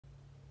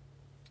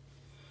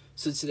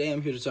So today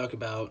I'm here to talk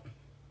about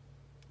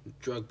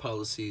drug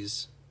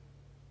policies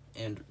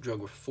and drug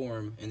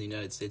reform in the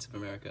United States of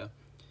America.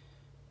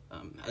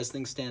 As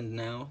things stand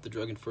now, the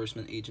Drug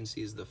Enforcement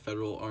Agency is the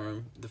federal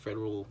arm, the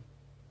federal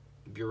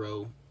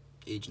bureau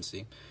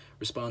agency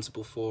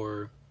responsible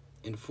for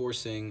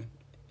enforcing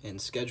and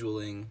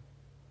scheduling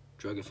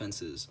drug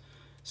offenses.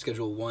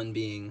 Schedule 1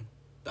 being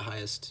the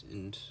highest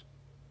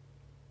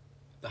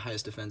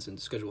offense, and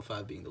Schedule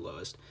 5 being the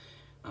lowest.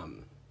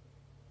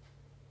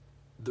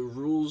 The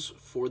rules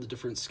for the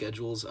different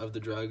schedules of the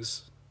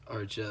drugs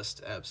are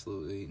just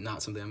absolutely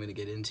not something I'm going to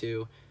get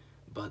into,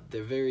 but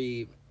they're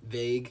very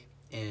vague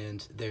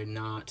and they're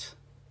not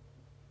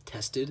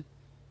tested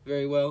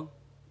very well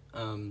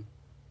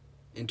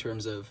in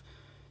terms of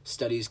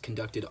studies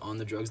conducted on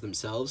the drugs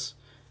themselves,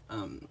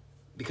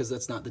 because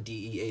that's not the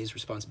DEA's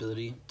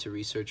responsibility to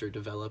research or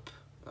develop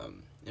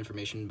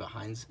information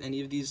behind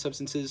any of these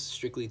substances,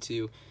 strictly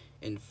to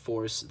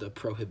enforce the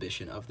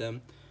prohibition of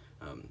them.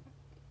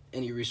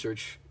 Any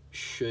research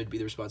should be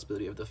the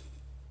responsibility of the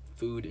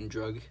Food and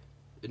Drug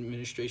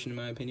Administration, in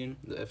my opinion,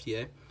 the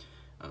FDA.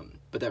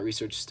 But that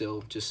research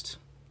still just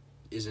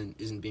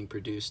isn't being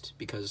produced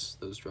because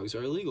those drugs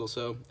are illegal.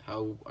 So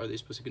how are they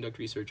supposed to conduct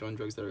research on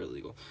drugs that are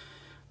illegal?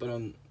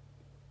 But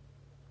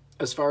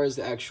as far as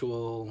the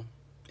actual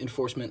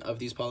enforcement of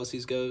these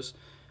policies goes,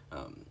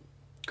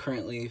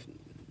 currently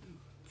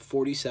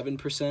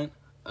 47%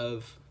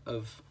 of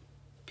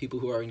people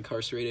who are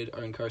incarcerated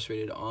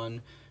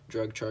on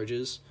drug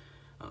charges.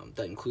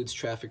 That includes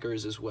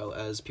traffickers as well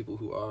as people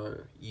who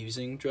are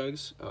using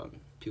drugs,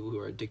 people who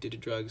are addicted to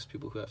drugs,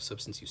 people who have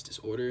substance use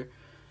disorder.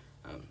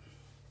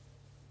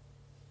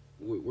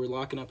 We're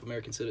locking up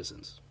American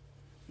citizens,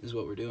 is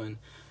what we're doing.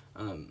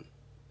 And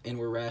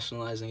we're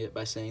rationalizing it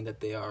by saying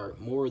that they are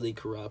morally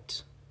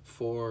corrupt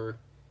for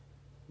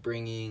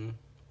bringing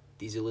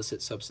these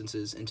illicit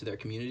substances into our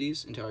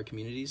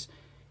communities,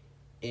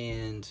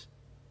 and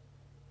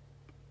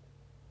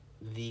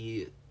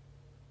the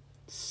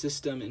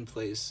system in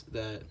place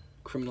that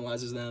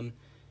criminalizes them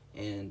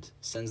and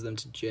sends them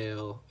to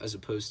jail, as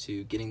opposed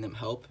to getting them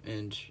help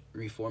and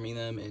reforming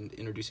them and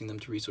introducing them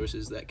to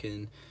resources that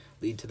can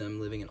lead to them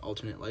living an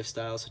alternate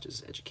lifestyle, such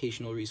as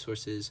educational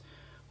resources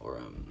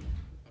or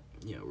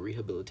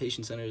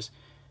rehabilitation centers.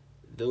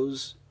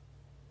 Those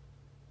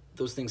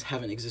things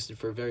haven't existed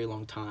for a very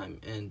long time,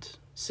 and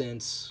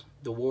since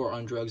the war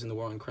on drugs and the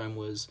war on crime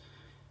was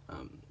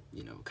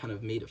kind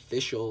of made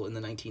official in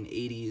the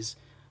 1980s,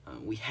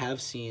 we have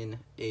seen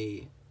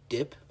a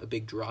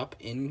big drop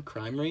in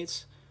crime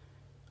rates,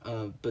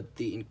 but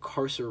the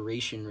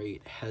incarceration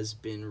rate has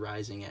been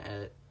rising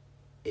at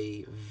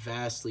a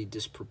vastly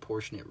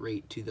disproportionate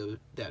rate to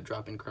that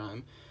drop in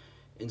crime.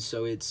 And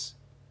so it's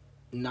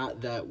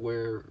not that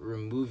we're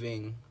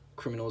removing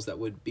criminals that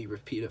would be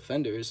repeat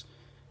offenders.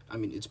 I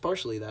mean, it's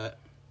partially that,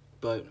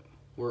 but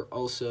we're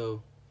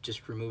also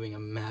just removing a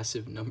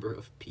massive number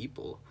of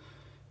people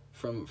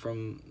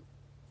from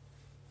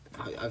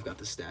I've got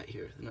the stat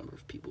here, the number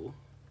of people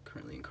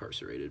currently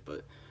incarcerated,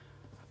 but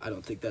I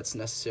don't think that's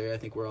necessary. I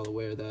think we're all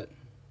aware that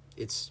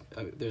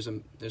there's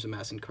a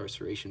mass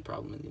incarceration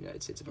problem in the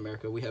United States of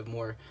America. We have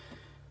more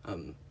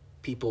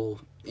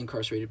people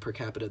incarcerated per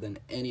capita than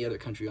any other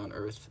country on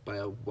earth by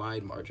a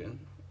wide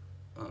margin,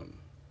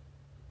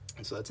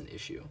 and so that's an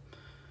issue.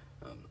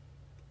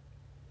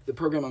 The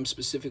program I'm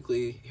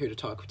specifically here to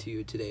talk to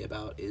you today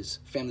about is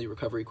Family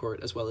Recovery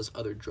Court, as well as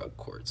other drug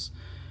courts.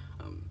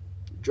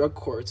 Drug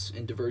courts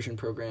and diversion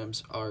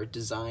programs are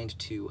designed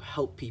to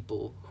help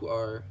people who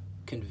are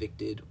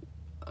convicted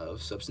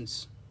of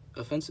substance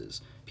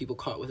offenses, people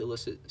caught with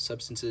illicit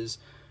substances,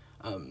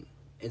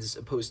 as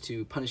opposed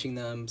to punishing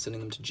them,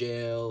 sending them to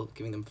jail,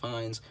 giving them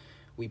fines.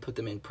 We put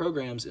them in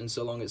programs, and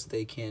so long as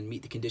they can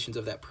meet the conditions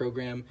of that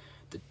program,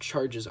 the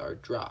charges are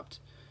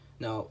dropped.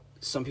 Now,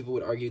 some people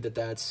would argue that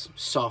that's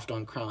soft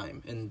on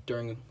crime, and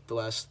during the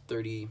last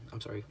 40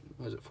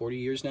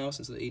 years now,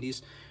 since the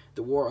 80s,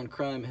 the war on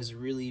crime has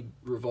really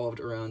revolved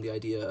around the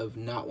idea of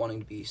not wanting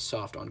to be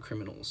soft on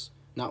criminals,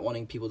 not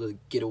wanting people to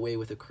get away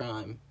with a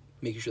crime,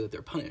 making sure that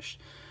they're punished.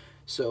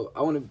 So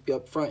I want to be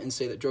upfront and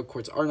say that drug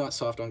courts are not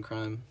soft on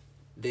crime.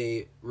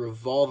 They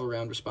revolve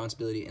around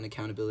responsibility and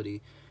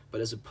accountability, but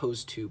as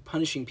opposed to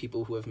punishing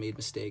people who have made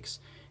mistakes,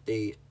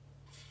 they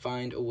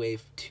find a way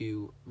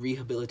to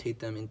rehabilitate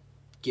them and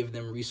give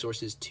them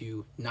resources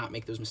to not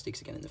make those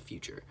mistakes again in the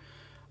future.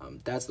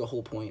 That's the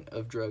whole point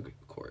of drug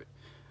court.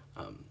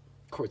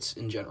 Courts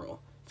in general.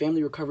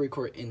 Family Recovery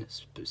Court in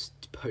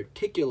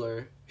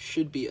particular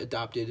should be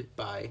adopted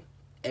by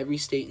every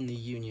state in the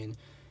union,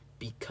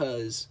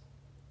 because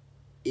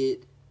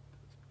it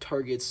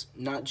targets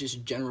not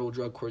just general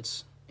drug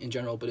courts in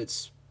general, but it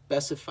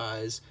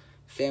specifies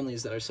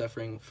families that are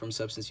suffering from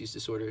substance use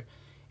disorder.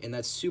 And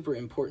that's super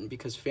important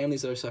because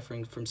families that are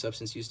suffering from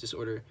substance use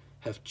disorder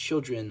have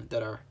children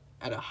that are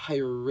at a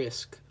higher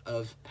risk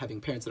of having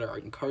parents that are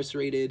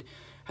incarcerated,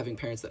 having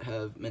parents that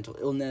have mental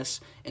illness,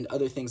 and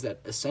other things that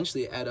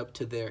essentially add up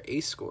to their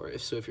ACE score.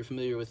 If you're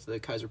familiar with the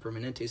Kaiser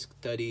Permanente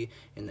study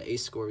and the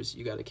ACE scores,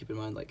 you got to keep in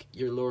mind, like,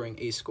 you're lowering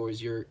ACE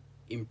scores, you're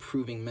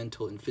improving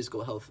mental and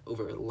physical health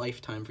over a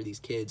lifetime for these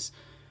kids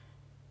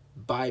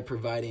by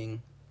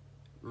providing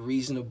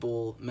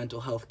reasonable mental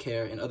health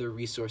care and other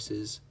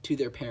resources to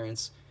their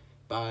parents,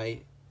 by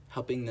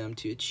helping them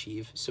to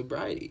achieve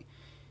sobriety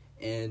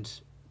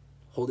and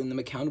holding them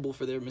accountable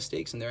for their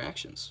mistakes and their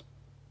actions.